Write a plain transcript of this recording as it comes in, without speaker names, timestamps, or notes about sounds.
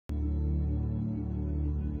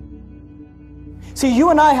See, you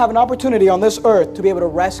and I have an opportunity on this earth to be able to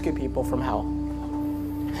rescue people from hell.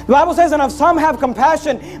 The Bible says, and if some have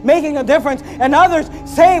compassion, making a difference, and others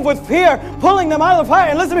save with fear, pulling them out of the fire.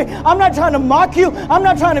 And listen to me, I'm not trying to mock you. I'm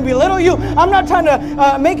not trying to belittle you. I'm not trying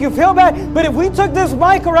to make you feel bad. But if we took this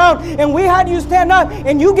mic around and we had you stand up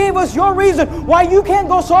and you gave us your reason why you can't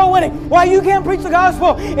go soul winning, why you can't preach the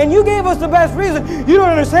gospel, and you gave us the best reason. You don't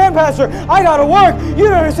understand, Pastor. I got to work. You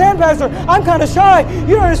don't understand, Pastor. I'm kind of shy.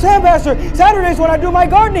 You don't understand, Pastor. Saturdays when I do my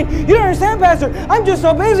gardening. You don't understand, Pastor. I'm just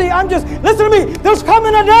so busy. Listen to me. There's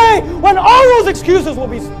coming a day when all those excuses will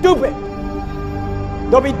be stupid.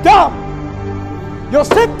 They'll be dumb. You'll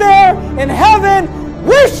sit there in heaven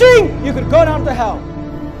wishing you could go down to hell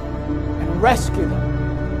and rescue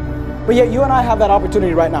them. But yet you and I have that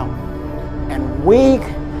opportunity right now. And week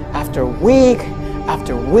after week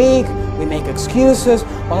after week, we make excuses.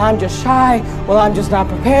 Well, I'm just shy. Well, I'm just not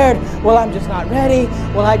prepared. Well, I'm just not ready.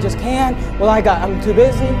 Well, I just can't. Well, I'm too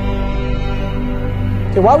busy.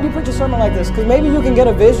 Okay, why would you preach a sermon like this? Because maybe you can get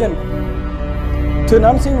a vision to an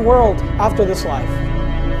unseen world after this life.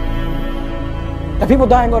 That people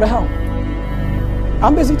die and go to hell.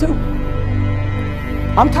 I'm busy too.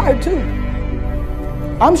 I'm tired too.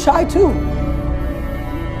 I'm shy too.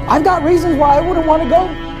 I've got reasons why I wouldn't want to go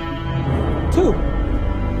too.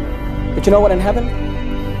 But you know what, in heaven,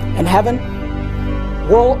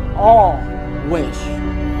 we'll all wish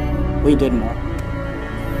we did more.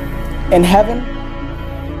 In heaven,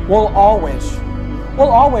 we'll all wish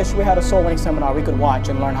we had a soul winning seminar we could watch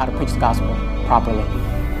and learn how to preach the gospel properly.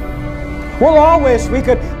 We'll all wish we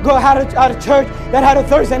could go out of church that had a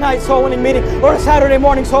Thursday night soul winning meeting, or a Saturday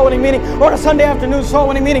morning soul winning meeting, or a Sunday afternoon soul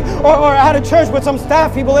winning meeting, or had a church with some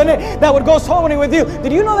staff people in it that would go soul winning with you.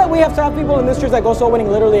 Did you know that we have staff people in this church that go soul winning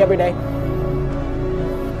literally every day?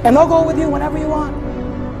 And they'll go with you whenever you want.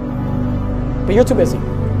 But you're too busy.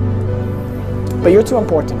 But you're too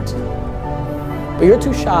important. But you're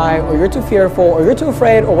too shy, or you're too fearful, or you're too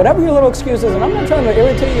afraid, or whatever your little excuse is. And I'm not trying to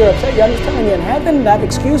irritate you or upset you. I'm just telling you, in heaven, that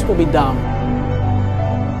excuse will be dumb.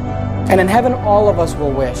 And in heaven, all of us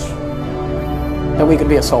will wish that we could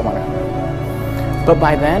be a soul winner. But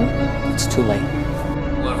by then, it's too late.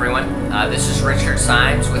 Hello, everyone. This is Richard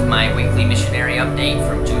Symes with my weekly missionary update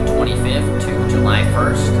from June 25th to July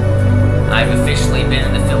 1st. I've officially been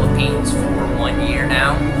in the Philippines for 1 year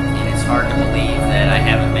now. It's hard to believe that I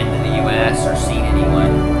haven't been to the U.S. or seen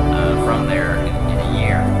anyone from there in a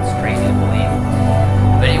year. It's crazy to believe.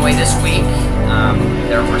 But anyway, this week,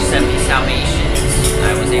 there were 70 salvations.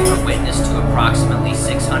 I was able to witness to approximately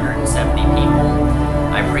 670 people.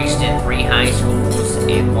 I preached in 3 high schools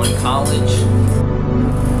and 1 college.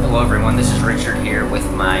 Hello everyone, this is Richard here with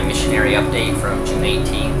my missionary update from June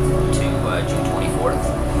 18th to June 24th.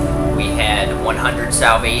 We had 100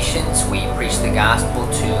 salvations. We preached the gospel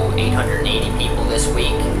to 880 people this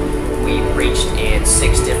week. We preached in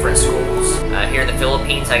 6 different schools. Here in the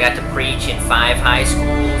Philippines, I got to preach in 5 high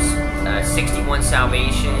schools, 61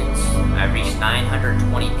 salvations. I reached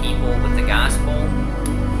 920 people with the gospel.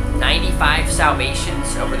 95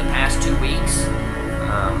 salvations over the past 2 weeks.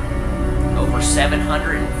 Over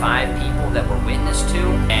 705 people that were witnessed to,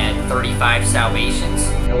 and 35 salvations.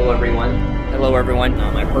 Hello everyone.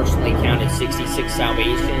 I personally counted 66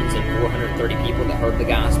 salvations and 430 people that heard the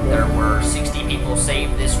gospel. There were 60 people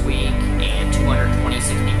saved this week and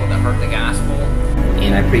 226 people that heard the gospel.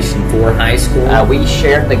 And I preached in 4 high schools. We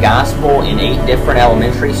shared the gospel in 8 different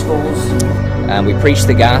elementary schools. We preached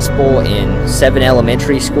the gospel in 7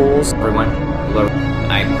 elementary schools. Everyone, hello.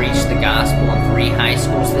 I preached the gospel in 3 high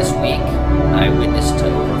schools this week. I witnessed to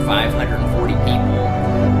over 540 people,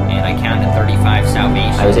 and I counted 35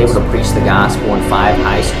 salvations. I was able to preach the gospel in 5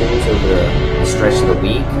 high schools over the stretch of the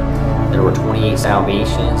week. There were 28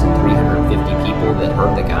 salvations and 350 people that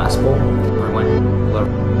heard the gospel. Everyone,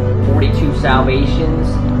 42 salvations.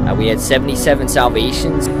 We had 77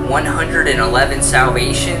 salvations, 111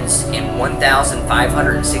 salvations, and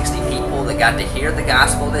 1,560 people that got to hear the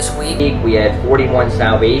gospel this week. We had 41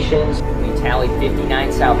 salvations. We tallied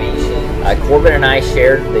 59 salvations. Corbin and I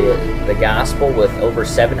shared the gospel with over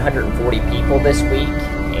 740 people this week,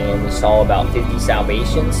 and we saw about 50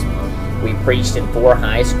 salvations. We preached in 4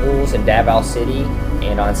 high schools in Davao City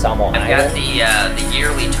and on Samo Island. I've got the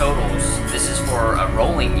yearly totals. This is for a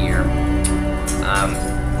rolling year.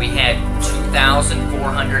 We had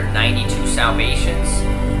 2,492 salvations.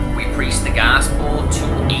 We preached the gospel to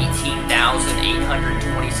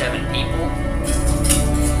 18,827 people.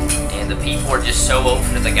 And the people are just so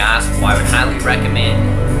open to the gospel. I would highly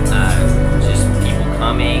recommend just people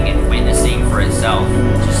coming and witnessing for itself.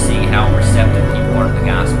 Just see how receptive people are to the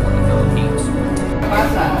gospel in the Philippines.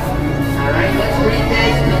 Alright, let's read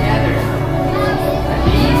this together.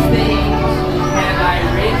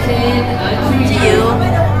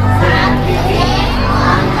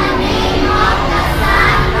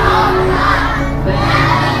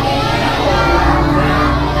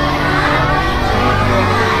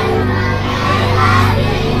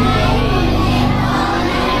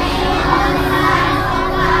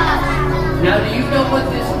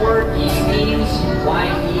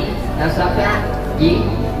 Now stop that. Yi.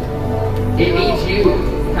 It means you.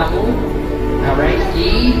 Kamu. Alright?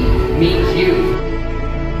 Yi means you.